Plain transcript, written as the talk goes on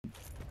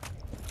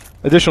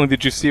Additionally,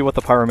 did you see what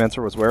the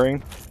pyromancer was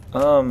wearing?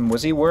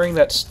 Was he wearing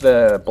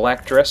the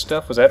black dress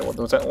stuff? Was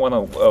that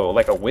one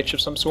like a witch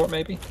of some sort,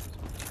 maybe?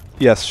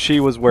 Yes, she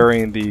was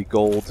wearing the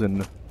gold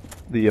and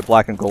the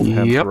black and gold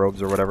hemp Yep.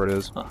 robes or whatever it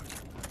is. Huh.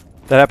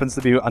 That happens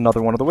to be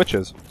another one of the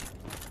witches.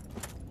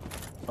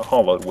 A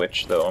hollowed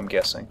witch, though, I'm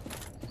guessing.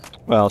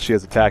 Well, she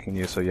is attacking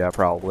you, so yeah,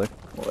 probably.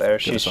 Well, there,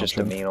 she's just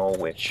a assumption. mean old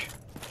witch.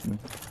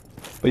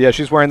 But yeah,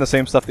 she's wearing the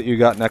same stuff that you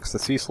got next to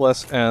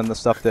Ceaseless and the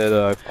stuff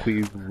that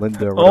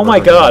Linda. Oh my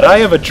god, I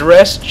have a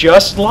dress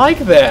just like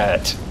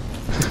that!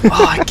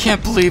 Oh, I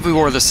can't believe we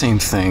wore the same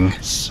thing.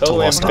 So To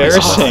Lost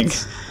embarrassing.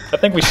 Ark. I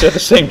think we said the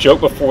same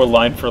joke before,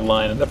 line for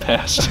line, in the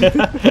past.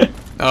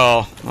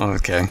 Oh,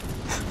 okay.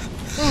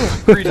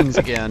 Greetings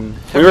again.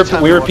 we Every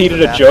time I walk repeated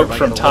to the a joke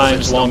bathroom, I from get a little bit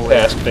times long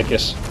somewhere. past,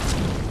 Vicus.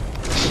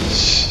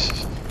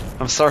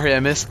 I'm sorry I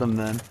missed them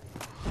then.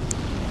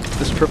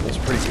 This triple's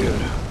pretty good.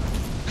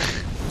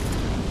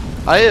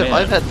 Man,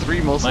 I've had 3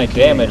 mostly. My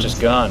damage is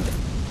gone.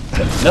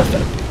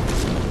 Nothing.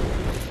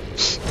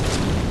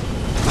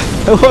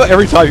 I love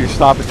every time you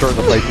stop and turn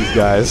to fight these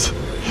guys.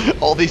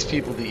 All these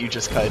people that you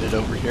just kited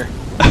over here.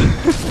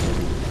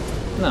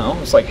 No,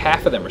 it's like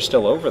half of them are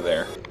still over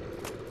there.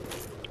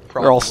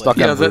 Probably. They're all stuck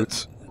Yeah, on the-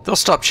 roots. They'll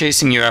stop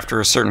chasing you after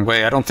a certain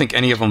way. I don't think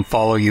any of them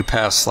follow you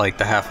past, like,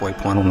 the halfway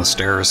point on the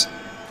stairs.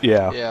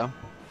 Yeah. Yeah.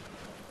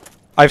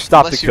 I've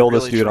stopped Unless to kill you're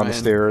this really dude on the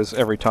trying. stairs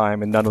every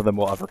time, and none of them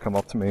will ever come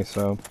up to me,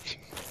 so...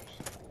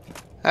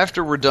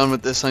 After we're done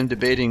with this, I'm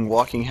debating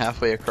walking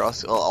halfway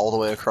across, all the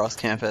way across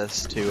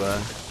campus to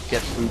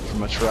get food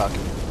from a truck.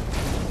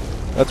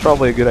 That's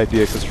probably a good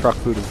idea, because truck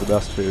food is the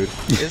best food.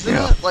 Isn't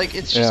Yeah. it? Like,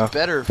 it's just Yeah.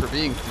 better for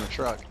being from a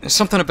truck. There's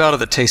something about it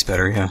that tastes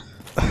better, yeah.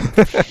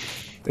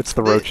 It's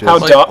the roaches. How,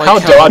 Like- do like how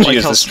how- dodgy like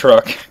is how this s-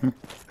 truck?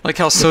 Like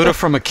how soda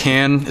from a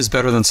can is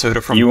better than soda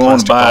from You a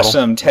want plastic to buy bottle.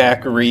 some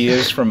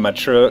taquerias from my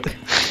truck?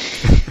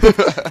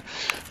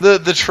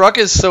 The truck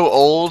is so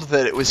old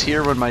that it was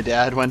here when my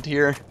dad went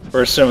here.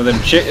 Or some of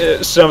them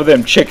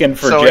chicken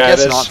for So I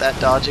guess not Jadis? that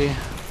dodgy.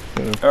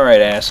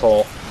 Alright,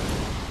 asshole.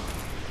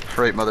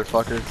 Right,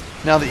 motherfucker.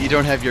 Now that you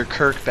don't have your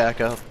Kirk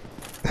back up.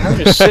 I'm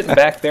just sitting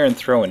back there and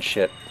throwing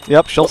shit.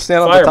 Yep, she'll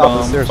stand on the top of the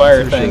Firebomb, stairs fire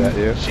and shoot thing. at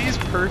you. She's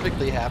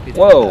perfectly happy to do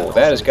Whoa, that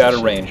that has also, got a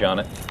isn't range on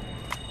it.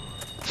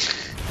 she?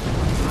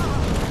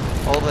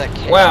 All that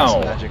chaos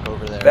Wow, magic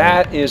over there.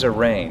 that is a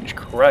range.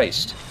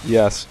 Christ.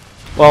 Yes.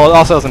 Well, it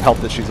also doesn't help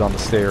that she's on the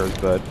stairs,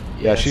 but...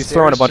 Yeah, she's stairs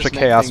throwing a bunch of just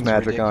make chaos things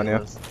magic on you.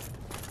 ridiculous.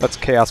 That's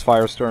Chaos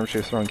Firestorm. She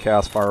was throwing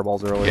Chaos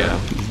Fireballs earlier. Yeah.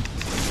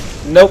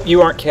 Nope,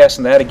 you aren't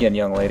casting that again,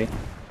 young lady.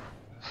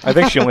 I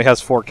think she only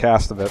has 4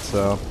 cast of it,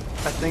 so...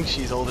 I think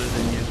she's older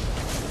than you.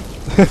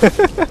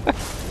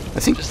 I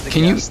think, Just the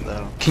can you guess,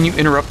 though. can you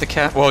interrupt the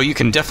cast? Well, you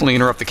can definitely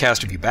interrupt the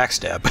cast if you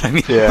backstab, but I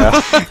mean... Yeah.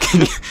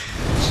 Can you...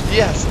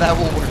 Yes, that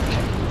will work.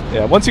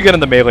 Yeah, once you get in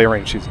the melee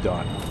range, she's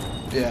done.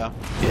 Yeah.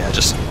 Yeah,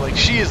 just... Like,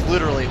 she is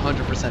literally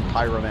 100%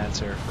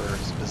 pyromancer for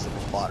specific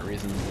plot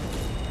reasons.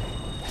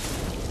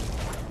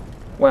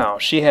 Wow,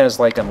 she has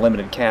like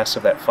unlimited casts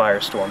of that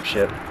firestorm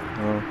shit.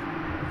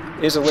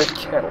 Izalith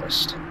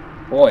Catalyst.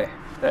 Boy,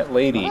 that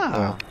lady.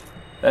 Ah.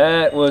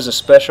 That was a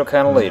special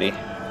kind of lady.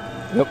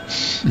 Yep.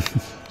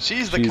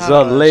 She's the She's kind a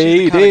of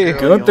lady.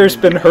 Gunther's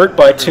been hurt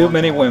by too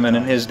many women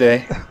in his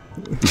day.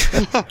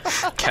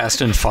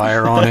 casting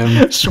fire on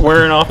him,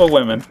 Swearing off of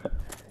women.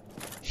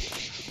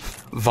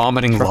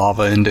 vomiting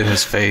lava into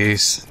his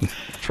face.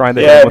 Trying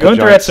to Yeah, hit him with a Gunther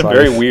giant had some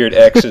very scythe. weird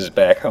exes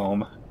back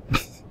home.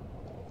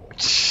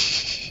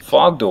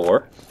 Fog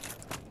door.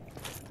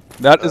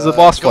 That is the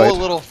boss Go fight. a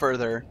little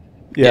further.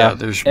 Yeah.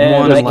 There's And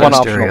one there's one last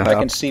optional area. path. I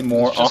can see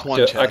more There's just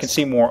one I chest. can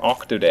see more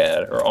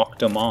Octodad or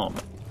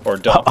Octomom or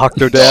Doc.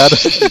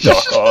 Octodad.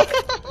 Doc Ock.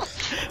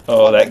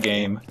 Oh, that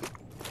game.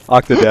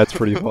 Octodad's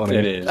pretty funny.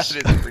 It That is.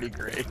 is pretty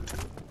great.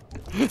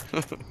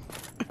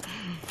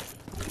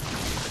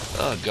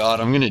 Oh god,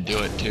 I'm gonna do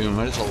it too.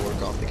 Might as well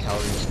work off the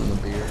calories from the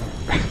beer.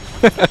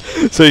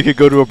 So you could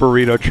go to a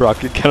burrito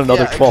truck and get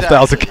another Yeah,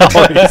 12,000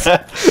 exactly.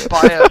 calories.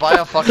 buy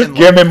a fucking.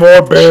 Give me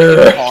more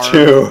beer farm.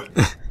 too.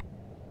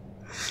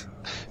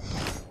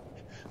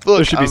 Look,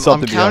 There should be I'm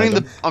something counting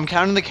behind the I'm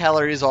counting the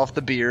calories off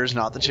the beers,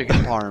 not the chicken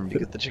parm,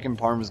 because the chicken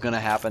parm is gonna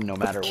happen no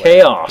matter what.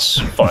 Chaos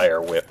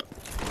fire whip.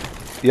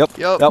 Yep.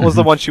 Yep. That was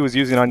the one she was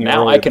using on you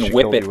Now earlier I that can she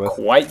whip killed it you with.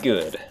 quite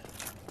good.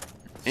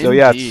 So,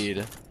 yeah, it's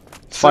Indeed.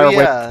 Fire whip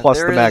yeah, plus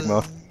the there magma.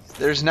 is-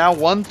 There's now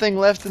one thing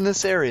left in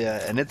this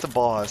area, and it's a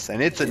boss,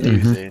 and it's a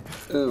doozy.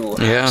 Ooh.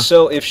 Yeah.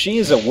 So if she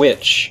is a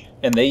witch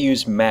and they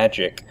use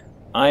magic,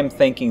 I'm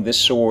thinking this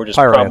sword is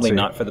Pyromancy. probably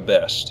not for the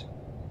best.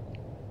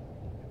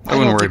 I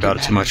wouldn't don't worry think about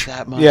it it too much. matters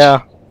that much.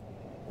 Yeah.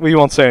 We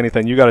won't say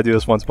anything. You got to do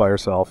this once by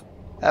yourself.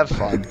 Have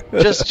fun.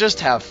 just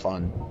have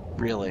fun.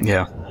 Really.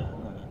 Yeah.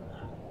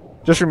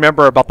 Just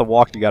remember about the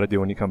walk you got to do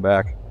when you come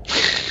back.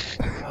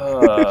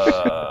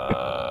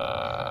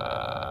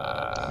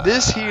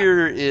 This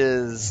here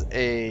is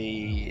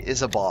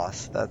a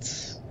boss.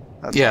 That's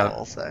Yeah. all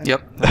I'll say.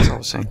 Yep, that's all I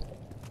was saying.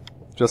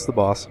 Just the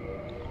boss.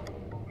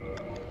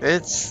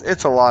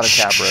 It's a lot of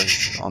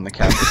Capra on the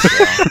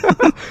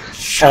Capra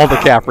scale. All the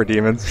Capra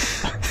demons.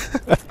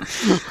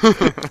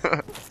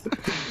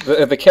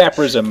 The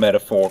Capra is a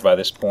metaphor by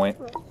this point.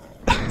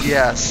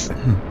 Yes.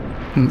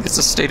 It's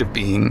a state of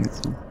being.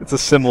 It's a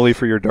simile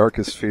for your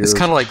darkest fears. It's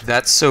kind of like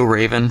That's So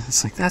Raven.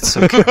 It's like, that's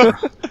so Capra.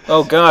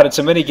 Oh god, it's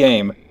a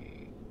minigame.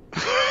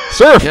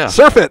 Surf! Yeah.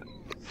 Surf it!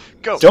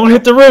 Go. Don't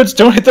hit the roots!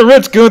 Don't hit the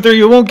roots, Gunther!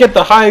 You won't get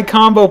the high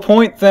combo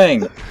point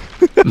thing!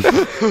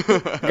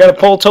 Got a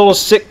pull total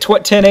sick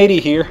 1080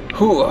 here.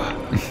 Whew.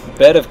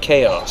 Bed of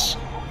chaos.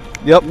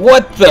 Yep.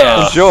 What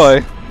the?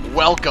 Enjoy.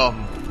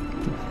 Welcome.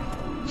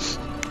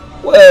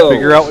 Whoa!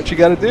 Figure out what you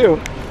gotta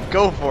do.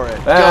 Go for it.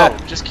 Ah.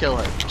 Go. Just kill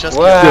it. Just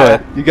Wow. kill Do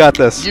it. it. You got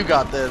this. You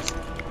got this.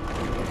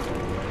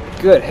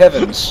 Good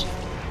heavens.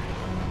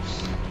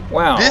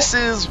 Wow. This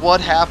is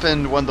what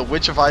happened when the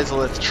Witch of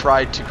Izalith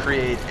tried to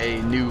create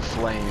a new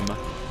flame.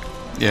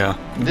 Yeah.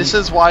 This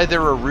is why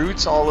there are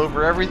roots all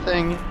over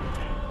everything,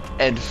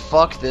 and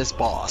fuck this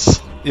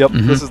boss. Yep,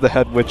 this is the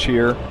head witch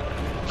here.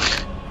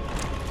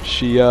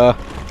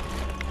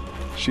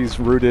 She's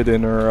rooted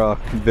in her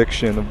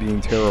conviction of being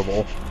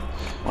terrible.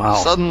 Wow.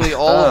 Suddenly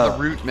all of the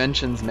root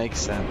mentions make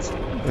sense.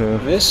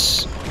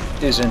 This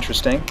is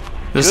interesting.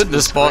 This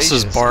Goodness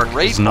boss's gracious, bark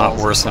great is not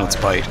balls worse of than its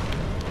fire.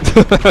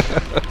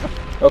 bite.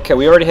 Okay,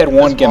 we already had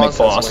one This gimmick boss is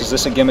boss. like- Is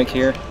this a gimmick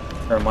here?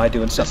 Or am I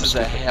doing This something is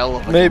a stupid? hell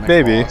of a Maybe.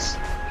 gimmick boss.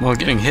 Well,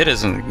 getting hit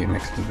isn't a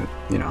gimmick,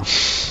 you know.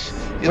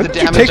 Yeah, When the did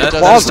you damage take it the does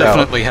claws is out?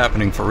 Definitely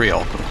happening for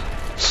real.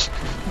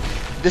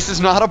 This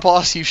is not a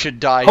boss you should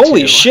die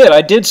Holy to. shit,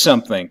 I did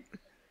something.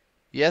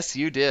 Yes,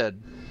 you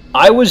did.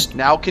 I was...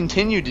 Now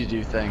continue to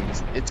do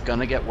things. It's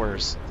gonna get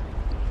worse.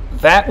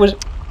 That was...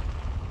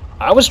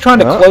 I was trying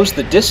to Huh? close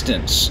the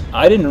distance.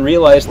 I didn't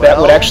realize that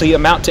would Well- actually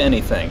amount to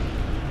anything.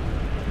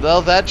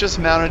 Well, that just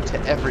mounted to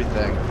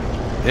everything.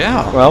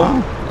 Yeah.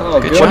 Well, Oh,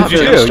 Good good. job. What did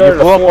you do? Started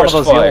You blew a up one of forest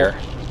those fire.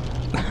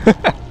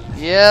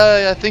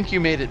 Yeah, I think you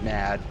made it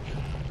mad.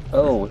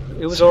 Oh,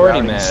 it was already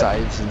Sprouting mad.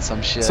 Sides and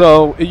some shit.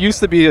 so it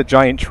used to be a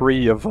giant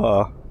tree of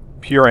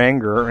pure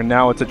anger, and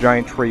now it's a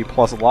giant tree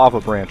plus a lava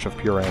branch of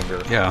pure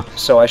anger. Yeah.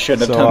 So I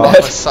shouldn't have So, done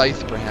a that.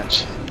 scythe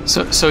branch.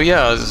 So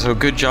yeah, so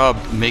good job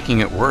making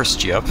it worse,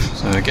 Jep.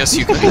 So I guess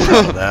you can be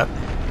proud of that.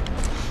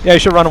 Yeah, you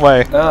should run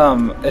away.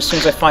 As soon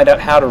as I find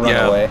out how to run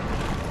Yeah. away.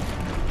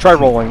 Try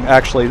rolling.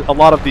 Actually, a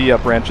lot of the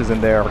branches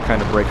in there are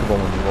kind of breakable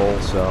when you roll,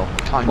 so...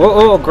 Kind Whoa, of.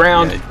 oh,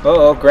 ground. Yeah.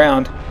 Oh,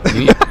 ground.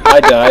 You- I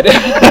died.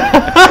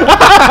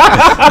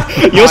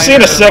 You'll see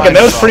in a second,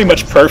 that was pretty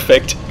much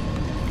perfect.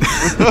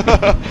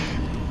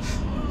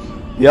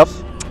 Yep,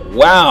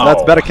 Wow.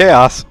 that's Bed of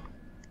Chaos.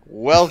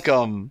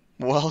 Welcome.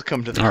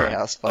 Welcome to the All right.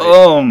 chaos fight.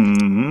 Oh,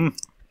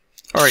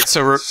 All right.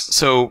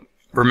 So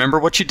remember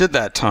what you did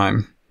that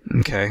time.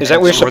 Okay. is that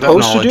what you're Store that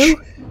supposed to knowledge.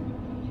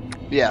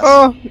 do? Yes.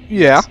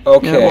 Yeah.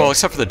 Okay. Yeah, well,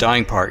 except for the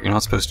dying part, you're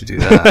not supposed to do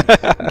that.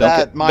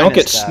 Don't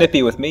get that.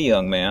 snippy with me,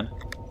 young man.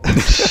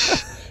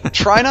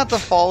 Try not to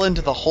fall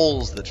into the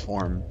holes that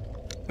form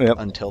Yep.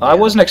 until the I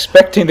end. wasn't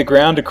expecting the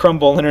ground to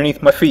crumble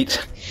underneath my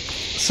feet.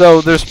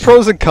 So there's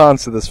pros and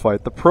cons to this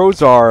fight. The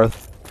pros are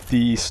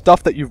the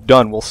stuff that you've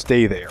done will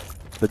stay there.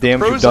 The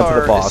damage you've Pros done to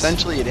are the boss.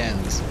 essentially it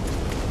ends.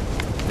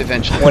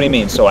 Eventually. What do you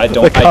mean? So I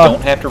don't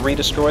have to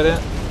redestroy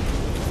that?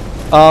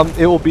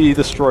 It will be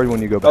destroyed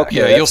when you go back. Okay.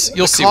 Yeah, you'll The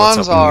see what's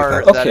cons up when you are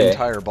get back. that Okay.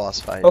 entire boss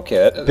fight.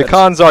 Okay. The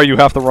cons are you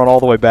have to run all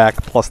the way back,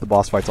 plus the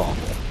boss fight's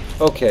awful.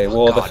 Okay.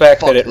 Well, the God,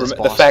 fact fuck that this the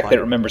boss fact that fight.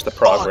 it remembers the Fuck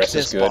progress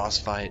this is good. boss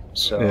fight.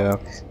 So Yeah.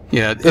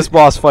 Yeah. This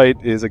boss fight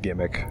is a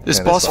gimmick. This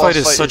and boss it's- fight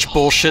is fight such is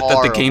bullshit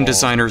that the game horrible.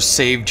 designers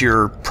saved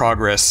your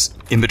progress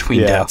in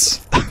between Yeah.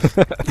 deaths.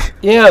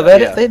 yeah, Yeah,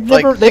 they've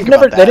like, never think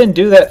about they that. didn't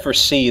do that for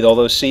Seed,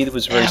 although Seed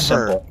was very Ever.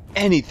 simple.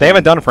 Anything. They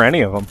haven't done it for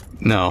any of them.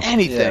 No.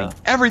 Anything. Yeah.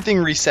 Everything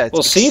resets.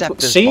 Well, Seed except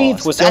this Seed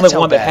boss. was the That's only how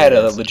one that bad had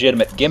it a is.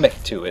 legitimate gimmick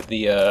to it.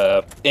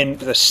 The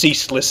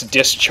ceaseless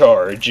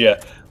discharge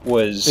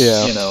was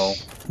Yeah.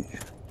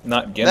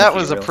 not gimmicky. That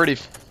was a really. pretty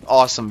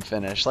awesome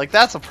finish. Like,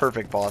 that's a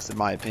perfect boss in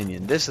my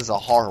opinion. This is a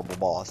horrible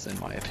boss in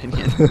my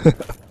opinion.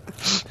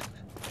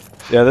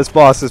 Yeah, this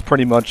boss is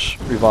pretty much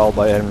revolved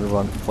by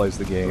everyone who plays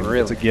the game. Really?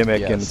 It's a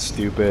gimmick and Yes. it's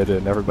stupid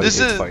and everybody This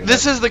hates is fighting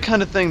this it. is the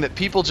kind of thing that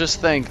people just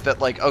think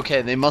that, like,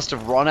 okay, they must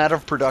have run out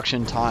of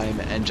production time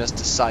and just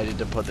decided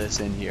to put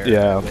this in here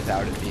Yeah.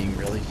 without it being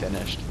really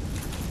finished.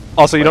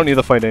 Also, you don't need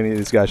to fight any of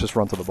these guys, just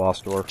run to the boss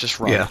door. Just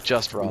run. Yeah.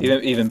 Just run.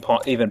 even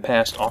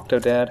past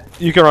Octodad.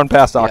 You can run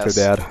past Yes.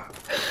 Octodad.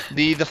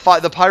 The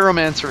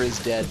pyromancer is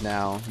dead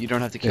now. You don't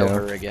have to kill Yeah.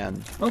 her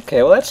again.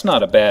 Okay, well that's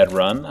not a bad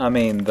run. I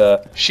mean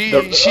She's a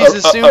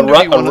assumed to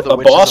be one of the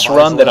witches boss of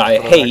run that Izalith, I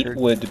for the hate record.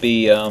 would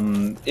be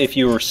if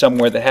you were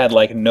somewhere that had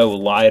like no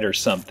light or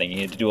something.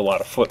 You had to do a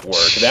lot of footwork.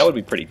 That would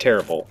be pretty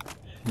terrible.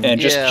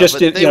 And Yeah, just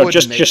but if, they you know wouldn't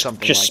just make just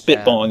something just like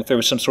that. spitballing if there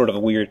was some sort of a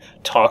weird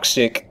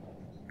toxic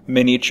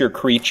miniature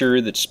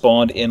creature that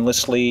spawned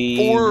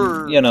endlessly,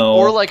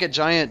 or like a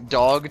giant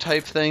dog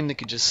type thing that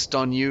could just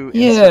stun you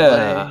instantly.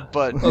 Yeah.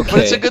 But Okay.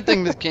 it's a good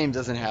thing this game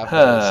doesn't have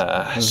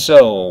those.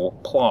 So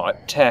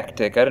plot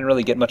tactic. I didn't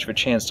really get much of a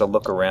chance to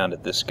look around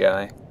at this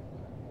guy.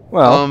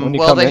 Well, when you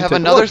Well, come they in, have take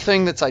a another look.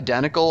 thing that's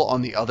identical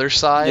on the other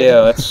side.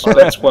 Yeah, that's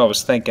what I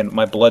was thinking.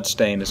 My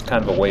bloodstain is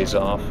kind of a ways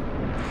off.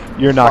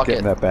 You're not Fuck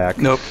getting it. that back.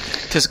 Nope.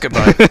 Kiss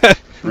goodbye.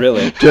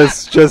 Really?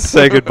 Just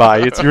say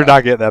goodbye. You're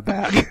not getting that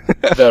back.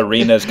 The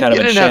arena's kind of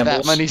You in didn't have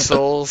shambles. that many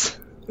souls.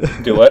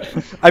 Do what?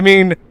 I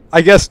mean,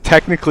 I guess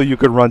technically you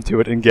could run to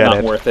it and get Not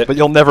it, worth it. but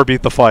you'll never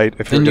beat the fight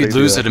if Then you're you'd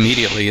gonna lose do it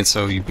immediately, and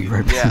so you'd be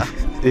right back.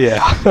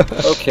 Yeah. Yeah.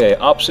 Okay,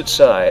 opposite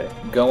side.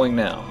 Going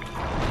now.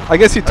 I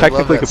guess you love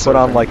technically that could put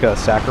on surfing. like a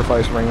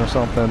sacrifice ring or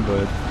something,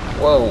 but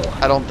Whoa.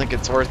 I don't think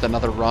it's worth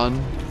another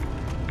run.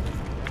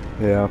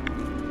 yeah.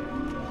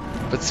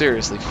 But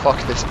seriously,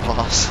 fuck this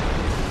boss.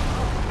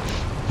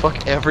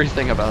 Fuck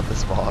everything about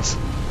this boss.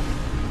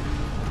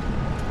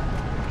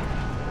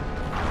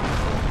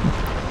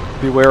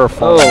 Beware of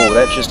falling. Oh,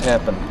 that just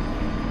happened.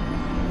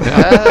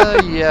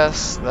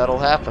 Yes, that'll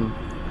happen.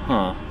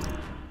 Huh.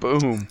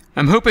 Boom.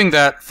 I'm hoping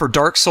that for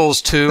Dark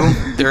Souls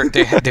 2,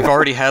 they've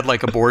already had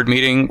like a board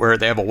meeting where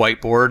they have a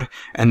whiteboard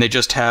and they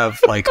just have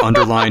like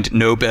underlined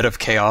 "No Bed of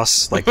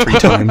Chaos" like 3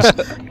 times.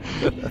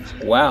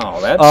 Wow,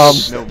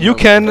 that's... You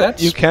can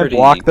That's pretty-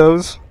 block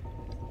those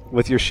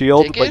with your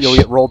shield, but you'll Dickish?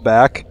 get rolled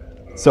back.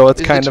 So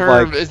it's Is kind the of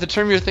term, like is the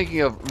term you're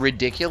thinking of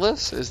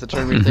ridiculous? Is the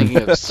term you're thinking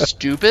of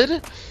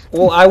stupid?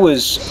 Well,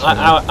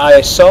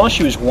 I saw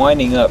she was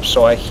winding up,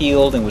 so I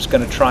healed and was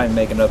going to try and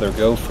make another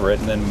go for it,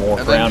 and then more And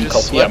then ground,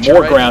 just swept you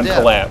more right to ground death.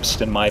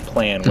 collapsed, and my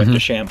plan went to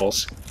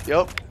shambles.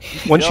 Yep.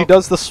 when she Yep.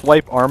 does the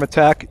swipe arm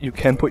attack, you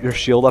can put your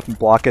shield up and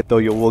block it, though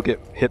you will get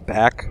hit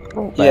back.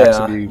 Roll back,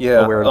 so be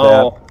aware of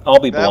that. I'll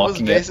be That was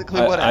blocking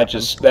basically it. what I happened.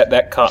 just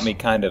that caught me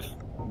kind of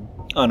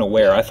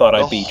unaware. I thought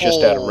I'd be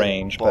just out of whole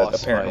range, but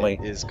boss apparently,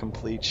 fight is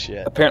complete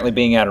shit. apparently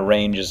being out of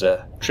range is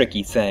a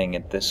tricky thing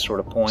at this sort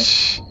of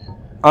point.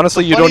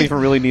 Honestly, The you don't funny- even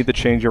really need to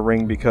change your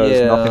ring because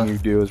Yeah. nothing you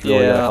do is really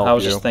going to Yeah, help I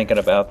was you. just thinking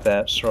about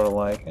that, sort of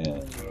like.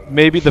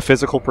 Maybe the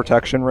physical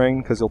protection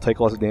ring, because you'll take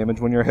less damage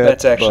when you're hit.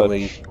 That's but-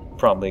 actually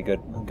probably a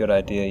good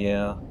idea,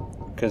 yeah.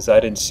 Because I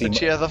didn't see.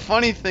 But yeah, the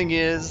funny thing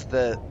is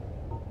that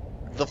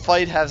the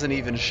fight hasn't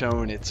even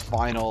shown its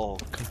final,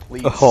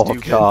 complete, Oh,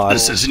 stupid God.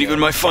 This isn't even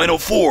my final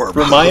form.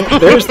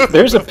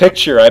 There's a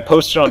picture I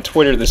posted on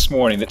Twitter this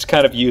morning that's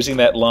kind of using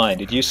that line.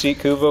 Did you see it,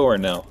 Kuvo, or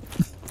no?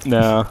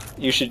 No.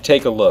 You should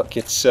take a look.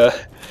 It's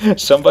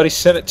somebody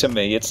sent it to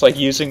me. It's like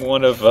using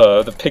one of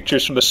the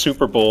pictures from the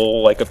Super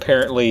Bowl. Like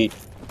apparently,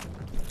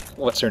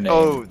 what's her name?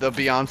 Oh, the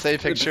Beyonce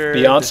picture.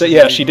 This Beyonce, isn't yeah,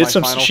 even she did my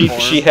some. final She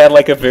form. had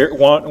like a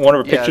one of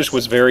her Yes. pictures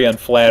was very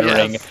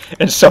unflattering, Yes.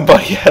 and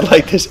somebody had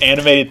like this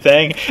animated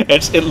thing, and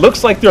it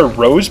looks like there are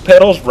rose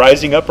petals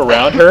rising up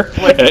around her,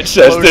 Like and it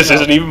says, floating "This up.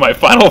 isn't even my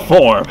final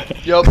form,"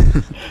 Yup.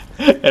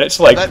 and it's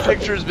like That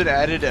picture's been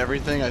added to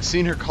everything. I've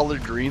seen her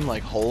colored green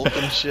like Hulk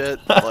and shit.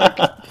 Like,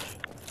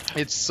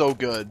 it's so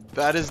good.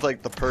 That is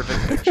like the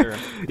perfect picture.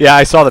 Yeah,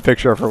 I saw the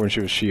picture of her when she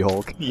was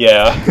She-Hulk.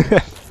 Yeah.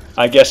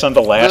 I guess I'm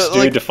the last But,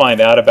 like- dude to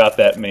find out about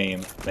that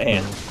meme.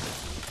 Man.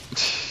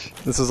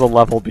 This is a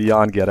level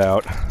beyond Get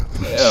Out.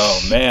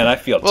 Oh man, I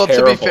feel Well,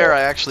 terrible. to be fair,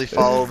 I actually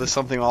follow the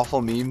Something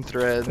Awful meme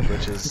thread,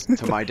 which is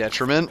to my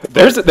detriment.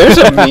 There's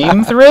a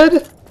meme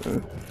thread?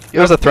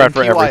 There's a thread and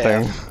for PYF.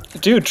 everything.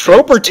 Dude,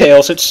 Troper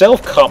Tales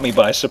itself caught me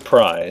by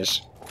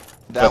surprise.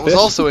 That But was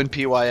this- also in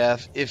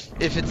PYF. If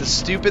it's a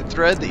stupid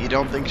thread that you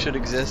don't think should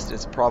exist,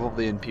 it's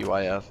probably in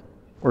PYF.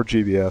 Or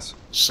GBS.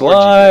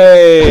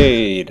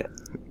 Slide!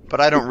 But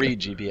I don't read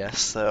GBS,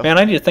 so. Man,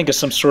 I need to think of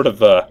some sort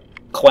of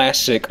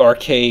classic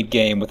arcade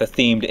game with a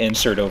themed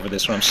insert over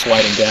this when I'm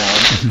sliding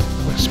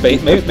down.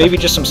 Space, maybe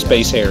just some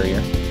Space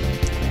Harrier.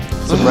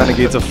 Some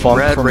Renegades of Funk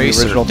Rad from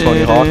Racer. the original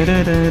Tony Hawk.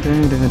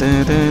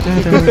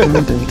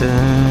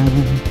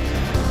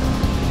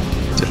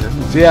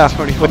 So yeah,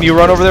 Tony when Hawk you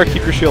run over there,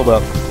 keep your shield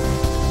up.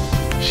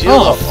 Shield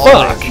Oh, up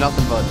always, fuck.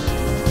 nothing but.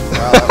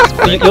 Wow, that was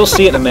quick. You'll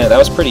see it in a minute. That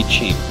was pretty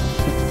cheap.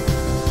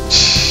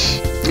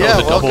 Yeah,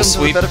 the double welcome to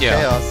sweep, the Bed of yeah.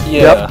 Chaos.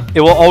 Yeah. Yep.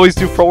 It will always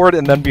do forward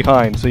and then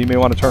behind, so you may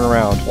want to turn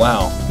around.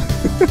 Wow.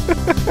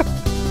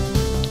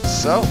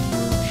 So,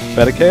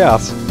 Bed of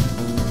Chaos.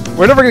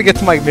 We're never gonna get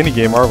to my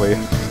minigame, are we?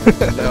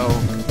 no.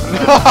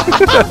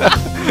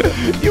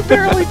 You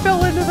barely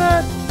fell into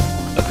that.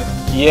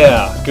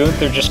 Yeah,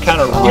 Gunther just kind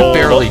of You rolled.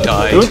 barely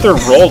died. Gunther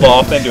rolled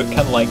off into it, kind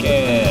of like,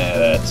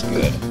 that's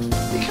good.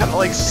 He kind of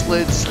like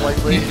slid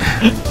slightly.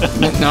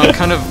 Now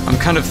I'm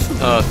kind of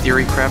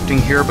theory crafting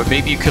here, but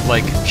maybe you could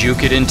like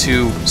juke it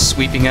into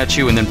sweeping at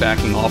you and then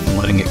backing off and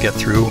letting it get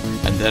through,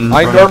 and then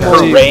I run normally- Her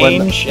past it.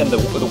 range and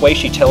the way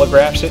she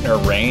telegraphs it in her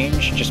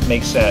range just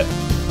makes that.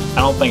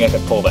 I don't think I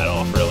could pull that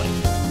off really.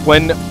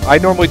 When I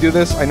normally do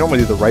this, I normally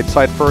do the right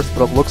side first,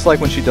 but it looks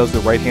like when she does the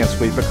right-hand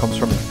sweep, it comes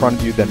from in front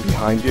of you, then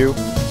behind you.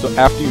 So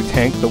after you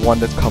tank the one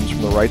that comes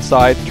from the right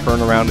side,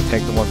 turn around and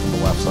tank the one from the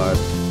left side.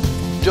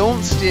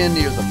 Don't stand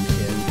near the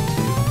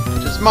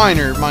pit. Just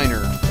minor.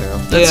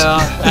 That's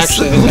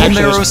actually, a actually,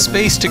 narrow there's-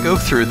 space to go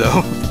through,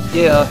 though.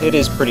 Yeah, it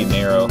is pretty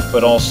narrow,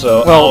 but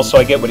also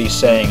I get what he's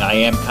saying. I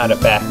am kind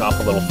of backing off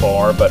a little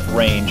far, but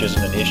range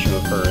isn't an issue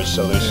of hers,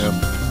 so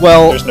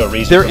Well, there's no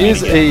reason. there for me is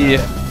to get a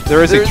mad.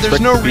 there is a There's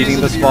trick no to beating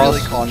reason this to be boss.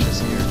 really cautious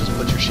here. Just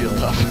put your shield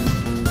up.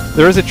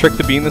 There is a trick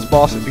to beating this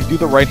boss. If you do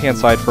the right-hand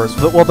side first,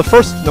 well, the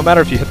first, no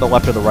matter if you hit the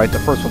left or the right, the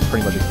first one's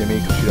pretty much a gimme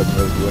because she doesn't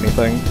really do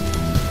anything.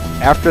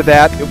 After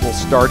that, it will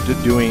start to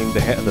doing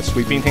the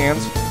sweeping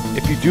hands.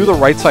 if you do the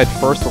right side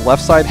first, the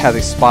left side has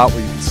a spot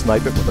where you can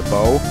snipe it with a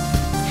bow,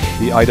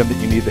 the item that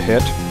you need to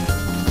hit.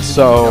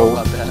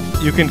 So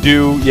you can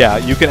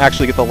you can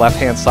actually get the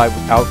left-hand side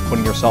without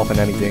putting yourself in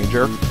any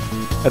danger.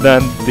 And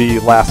then the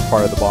last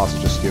part of the boss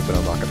is just stupid.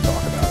 I'm not going to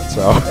talk about it.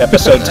 So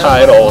Episode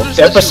title.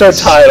 Episode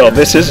title.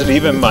 This isn't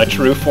even my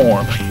true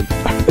form.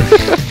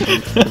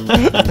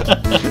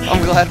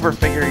 I'm glad we're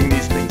figuring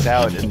these things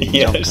out in the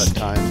jump Yes. cut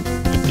time.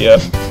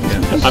 Yep.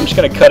 I'm just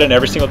gonna cut in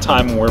every single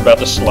time when we're about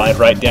to slide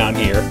right down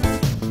here.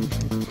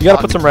 you got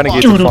to put some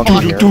renegades in front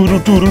of here.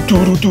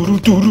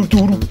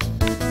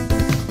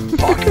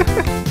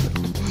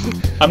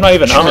 I'm not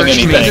even humming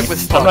Charge me anything.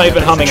 with I'm not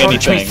even humming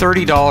Charge me anything.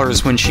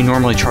 $30 when she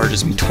normally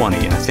charges me 20,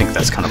 and I think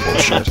that's kind of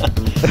bullshit.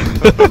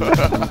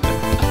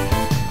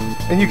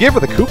 And you gave her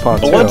the coupon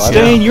too.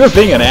 Bloodstain, you're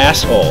being an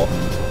asshole.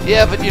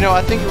 Yeah, but you know,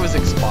 I think it was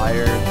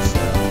expired.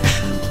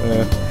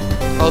 So.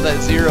 Oh,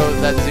 that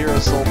zero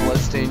soul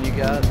bloodstain you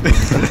got.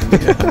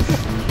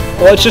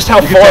 Well, it's just how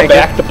You can far take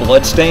back the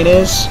bloodstain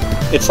is.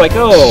 It's like,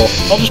 oh,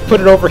 I'll just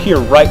put it over here,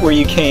 right where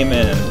you came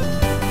in.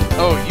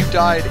 Oh, you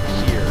died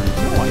here.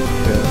 No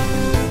idea.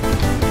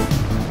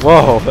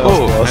 Whoa, that was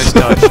Oh, close.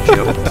 nice dodge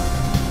kill.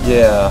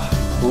 Yeah.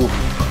 Oof.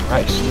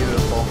 Christ.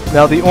 Beautiful.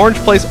 Now the orange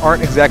place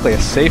aren't exactly a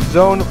safe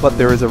zone, but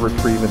there is a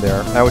reprieve in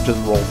there. I would just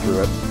roll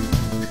through it.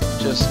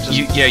 Just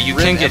You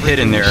rip can get hit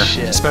in everything there, to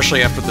shit.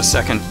 especially after the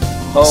second.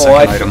 Oh,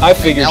 Second item. I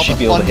figured Now she'd the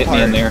be able to fun hit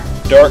me in part.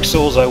 there. Dark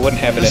Souls, I wouldn't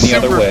have it The any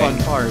other super way. fun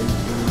part.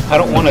 I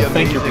don't want to The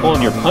think you're amazing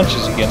pulling your part.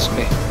 punches against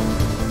me.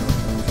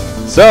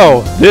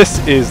 So this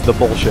is the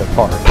bullshit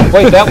part.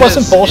 Wait, that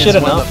wasn't This bullshit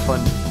is when enough. the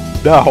fun-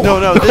 No.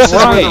 No, this is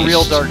where the Christ.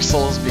 real Dark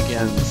Souls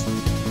begins.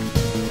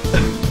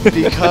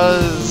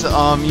 Because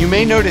you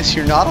may notice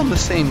you're not on the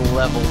same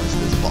level as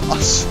this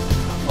boss.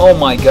 Oh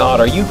my god,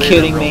 are you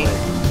kidding me?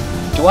 Literally.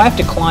 Do I have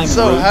to climb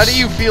So, roofs? how do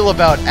you feel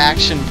about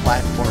action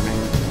platforming?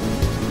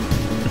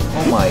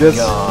 Oh my Just-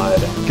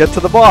 god. Get to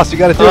the boss. You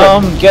got to do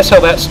it. Guess how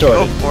that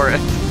Go started. for it.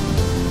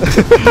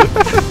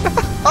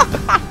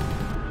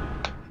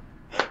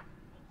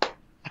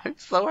 I'm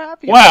so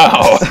happy.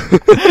 Wow.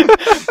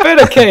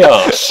 Bit of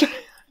chaos.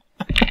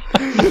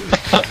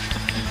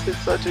 It's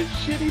such a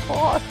shitty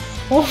boss.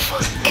 Oh my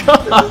So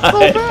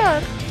god.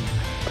 bad.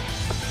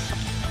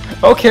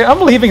 Okay,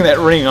 I'm leaving that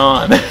ring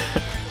on.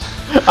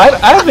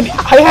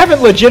 I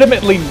haven't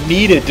legitimately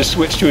needed to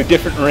switch to a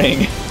different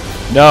ring.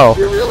 No.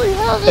 You really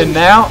haven't. And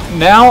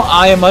now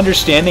I am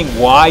understanding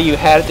why you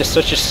had it to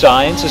such a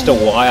science as to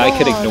why I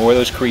could God. ignore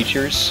those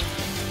creatures.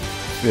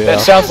 Yeah.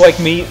 That sounds like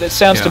me. That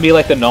sounds to Yeah. me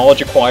like the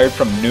knowledge acquired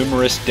from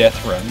numerous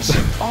death runs.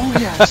 Oh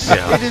yes,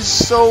 Yeah. it is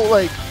so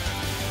like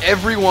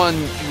everyone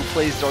who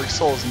plays Dark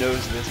Souls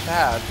knows this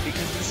path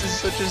because this is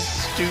such a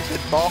stupid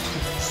boss.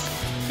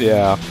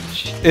 Yeah.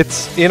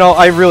 It's, you know,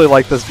 I really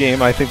like this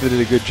game. I think they did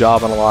a good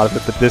job on a lot of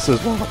it, but this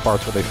is one of the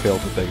parts where they failed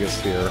the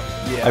biggest here.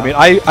 Yeah. I mean,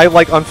 I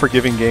like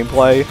unforgiving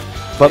gameplay,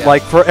 but Yeah.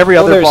 like for every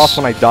Well, other there's- boss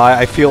when I die,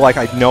 I feel like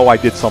I know I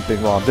did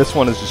something wrong. This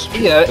one is just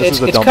Yeah, this it's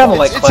is a it's dumb kind of boss.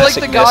 like It's like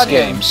classic the NES God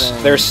Hand games.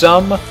 thing. There's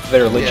some that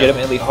are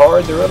legitimately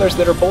hard. There are others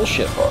that are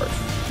bullshit hard.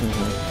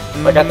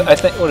 Like I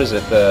think what is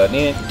it? The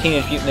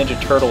Teenage Mutant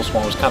Ninja Turtles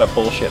one was kind of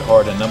bullshit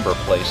hard in a number of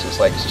places,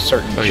 like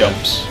certain Oh, yeah.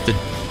 jumps.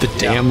 The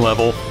damn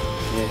level.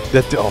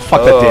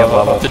 Fuck that damn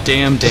level. The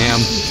damn.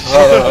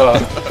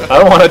 I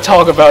don't want to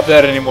talk about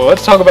that anymore.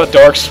 Let's talk about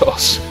Dark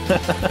Souls.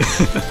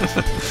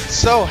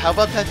 So, how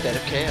about that Bed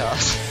of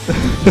Chaos?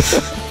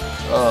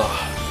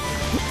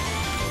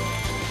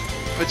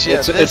 But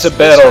yeah, It's a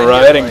battle,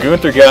 right? And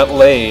Gunther got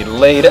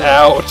laid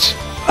out.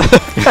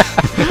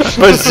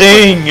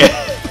 Bazing!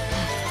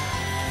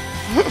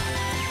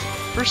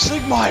 for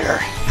Sigmire.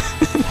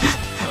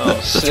 Oh,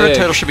 The thread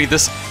title should be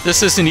this.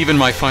 This isn't even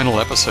my final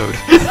episode.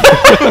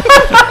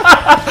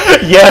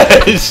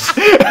 Yes!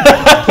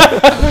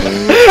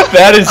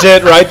 That is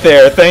it right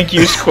there. Thank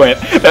you, Squint.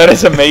 That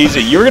is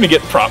amazing. You're gonna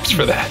get props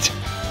for that.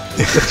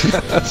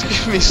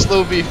 Excuse me,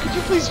 Slow Beef. Could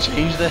you please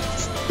change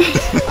this?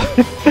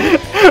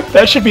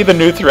 That should be the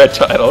new thread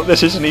title.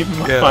 This isn't even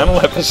my Yeah. final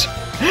episode.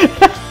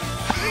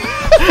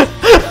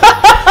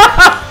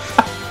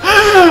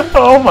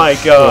 Oh my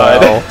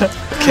god. Wow.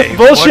 Okay,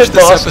 Bullshit watch this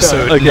boss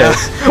episode. Okay. Now-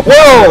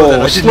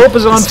 Whoa! I didn't- Slope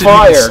is on this didn't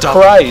even fire. stop.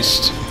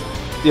 Christ.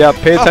 Yeah,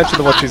 pay attention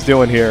to what she's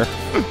doing here.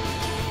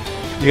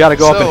 You gotta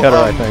go up and hit her,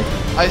 I think.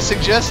 I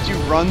suggest you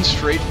run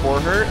straight for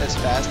her as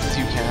fast as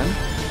you can.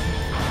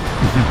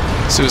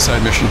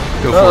 Suicide mission.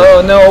 Go for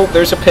Oh no,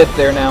 there's a pit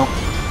there now.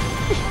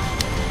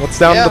 What's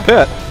down Yeah. in the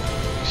pit?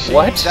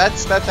 What?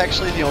 That's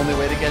actually the only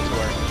way to get to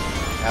her.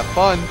 Have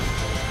fun.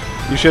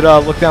 You should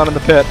look down in the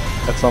pit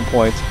at some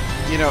point.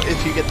 You know,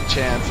 if you get the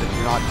chance, if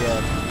you're not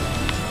dead.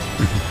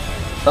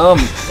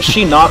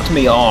 She knocked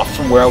me off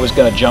from where I was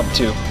gonna jump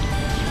to.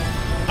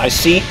 I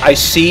see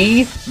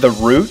the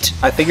route.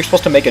 I think you're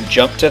supposed to make a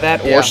jump to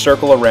that Yeah. or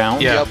circle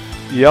around. Yeah.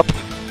 Yep. Yep,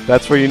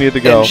 that's where you need to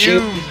go.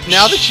 And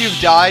Now that you've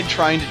died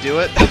trying to do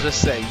it, I'll just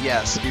say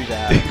yes, do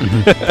that.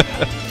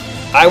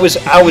 I This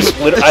is gonna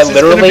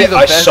literally be the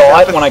best saw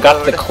it when I got to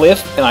the episode.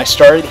 cliff and I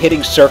started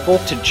hitting circle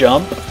to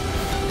jump,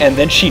 and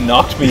then she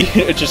knocked me.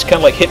 It just kind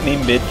of like hit me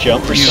mid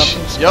jump or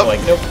something. So Yep. I'm like,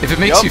 nope. If it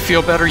makes you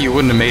feel better, you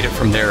wouldn't have made it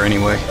from there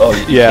anyway. Oh,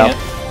 you Yeah.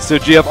 can't? So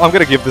GF, I'm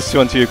gonna give this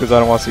one to you because I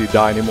don't want to see you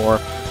die anymore.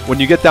 When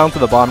you get down to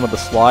the bottom of the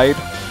slide,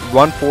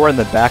 run forward and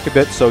then back a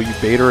bit so you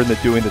bait her into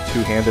doing the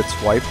two-handed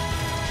swipe.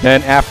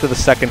 Then after the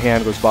second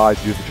hand goes by,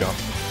 do the jump.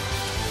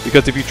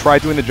 Because if you try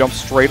doing the jump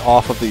straight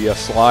off of the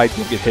slide,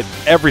 you'll get hit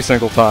every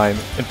single time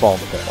and fall in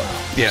the pit.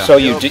 Yeah. So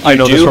you, I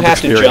know this do from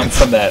have to jump experience.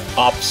 from that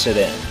opposite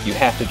end. You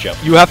have to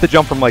jump. You have to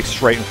jump from like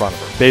straight in front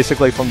of her,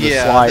 basically from the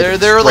Yeah, slide.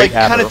 there are like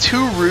straight at kind her. of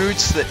two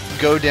routes that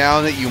go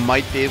down that you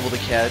might be able to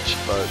catch,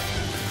 but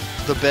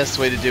the best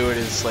way to do it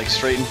is like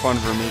straight in front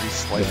of her, maybe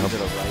slightly Yeah. to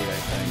the right, I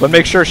think. But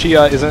make sure she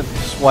isn't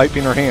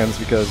swiping her hands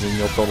because then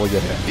you'll totally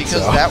get hit.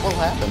 Because so. that will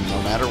happen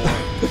no matter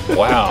what.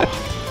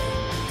 Wow.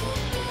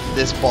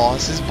 This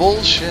boss is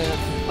bullshit.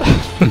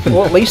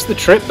 Well, at least the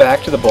trip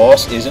back to the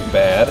boss isn't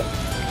bad.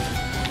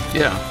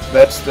 Yeah.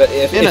 That's the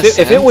if In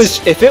a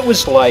it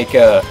was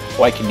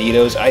like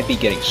Nito's, I'd be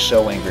getting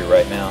so angry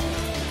right now.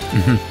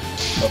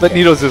 But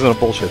Nito's isn't a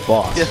bullshit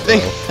boss. Yeah,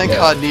 thank Yeah.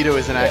 God Nito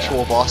is an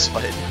actual boss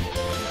fight.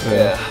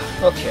 Yeah.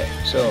 Okay.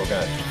 So we're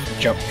gonna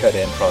jump cut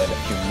in probably in a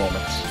few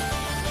moments.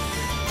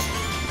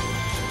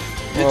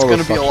 It's Oh, gonna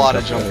those be a suction lot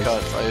of cuts, jump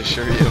guys. cuts, I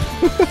assure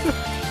you.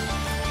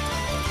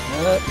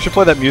 You should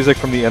play that music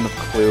from the end of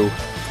Clue.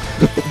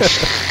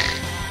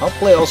 I'll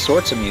play all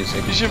sorts of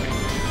music. You should.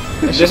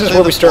 And this is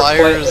where we start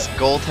playing. Flyers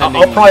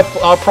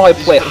goaltending. I'll probably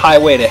play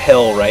Highway to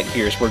Hell right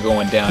here as we're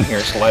going down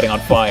here, sliding on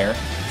fire.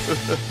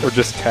 Or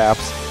just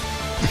taps.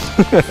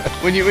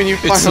 when you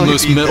It's the finally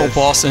most beat middle this.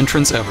 boss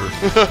entrance ever.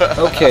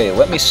 Okay,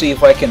 let me see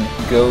if I can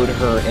goad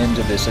her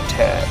into this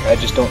attack. I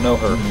just don't know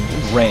her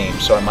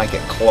range, so I might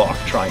get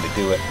clocked trying to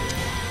do it.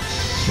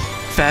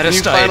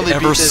 Fattest When I you had finally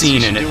ever beat this,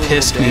 seen, you and should it do a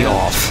pissed little me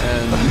dance off.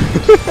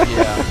 And,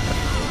 yeah.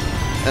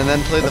 And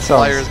then play the That sounds-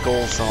 Flyers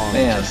goal song.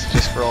 Man.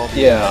 Just for all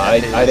the Yeah, I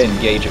decades. didn't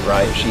gauge it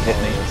right. She hit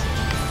me.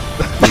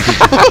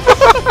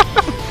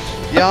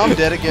 Yeah, I'm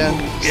dead again.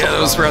 Yeah, that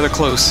was rather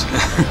close.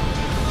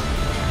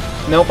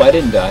 Nope, I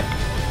didn't die.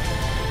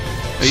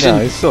 You Yeah,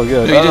 didn't, he's still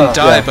good. no, you didn't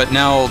die, yeah. but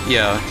now,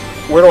 yeah.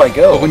 Where do I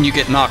go? But when you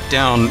get knocked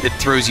down, it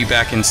throws you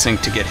back in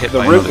sync to get hit the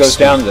by route another goes sweep.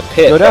 down to the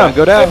pit. Go down, but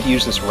go I down. have to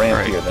use this ramp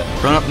Right. here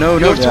then. Run up, no, You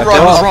no, have to down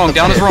run is up wrong, the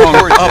down is pit wrong.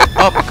 towards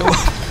Up, go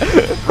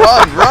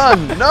up.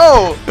 Run!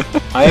 No!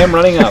 I am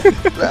running up.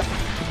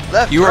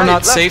 Left, You are right, not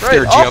left, safe right,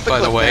 there, off Jeff, the by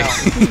the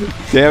cliff way. now.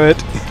 Damn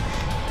it.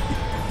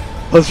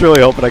 I was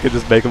really hoping I could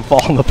just make him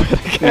fall in the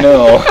pit again.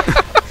 No,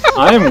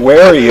 I'm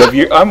wary of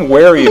your. I'm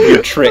wary of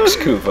your tricks,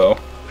 Kuvo.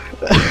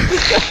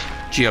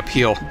 Gee, up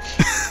heel.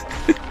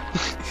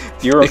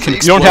 You're. It can You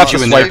don't have to explode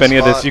you in swipe there. any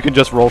of this, you can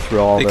just roll through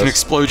all They this. can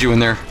explode you in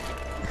there.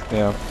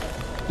 Yeah.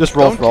 Just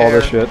roll Don't through all care.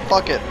 this shit.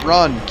 Fuck it.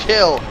 Run.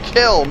 Kill.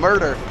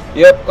 Murder.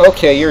 Yep.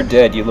 Okay, you're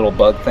dead, you little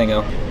bug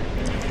thingo.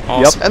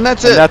 Awesome. And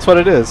that's And it. that's what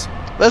it is.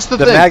 That's the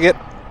The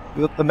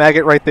thing.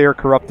 maggot right there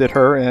corrupted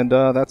her, and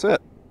that's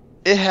it.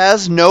 It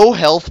has no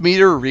health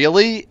meter,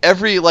 really.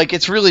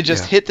 It's really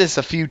just hit this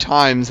a few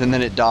times and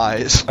then it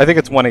dies. I think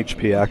it's 1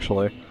 HP,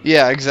 actually.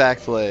 Yeah,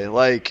 exactly.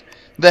 Like,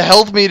 the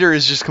health meter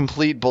is just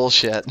complete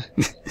bullshit.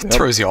 It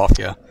throws you off,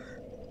 yeah.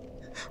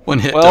 One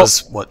hit Well-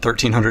 does, what,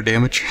 1,300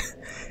 damage?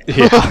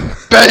 Yeah.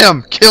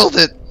 Bam! Killed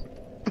it!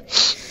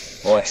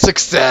 Boy.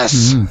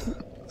 Success!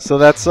 So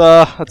that's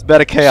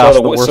Beta Chaos,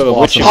 the worst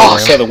boss in the game.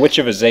 So the Witch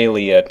of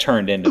Azalea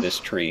turned into this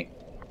tree.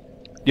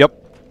 Yep.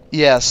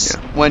 Yes,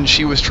 when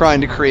she was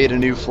trying to create a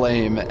new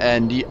flame,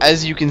 and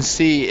as you can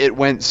see, it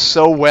went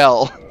so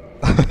well.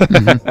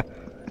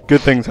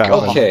 Good things happen.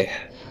 Okay.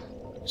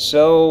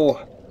 So,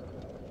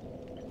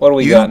 what do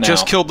we You got now?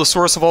 just killed the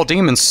source of all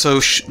demons, so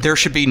there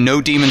should be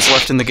no demons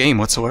left in the game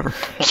whatsoever.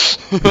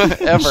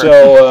 Ever.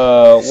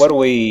 So, what do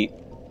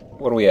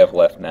we have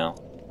left now?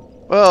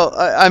 Well,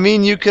 I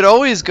mean, you could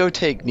always go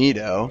take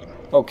Nito.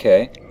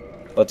 Okay,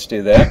 let's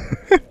do that.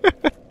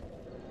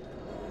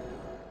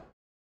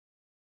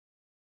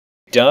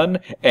 Done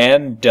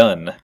and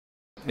done.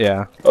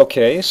 Yeah.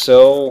 Okay,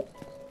 so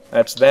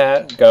that's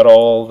that. Got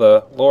all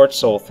the Lord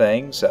Soul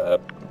things.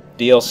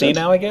 DLC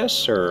now, I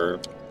guess, or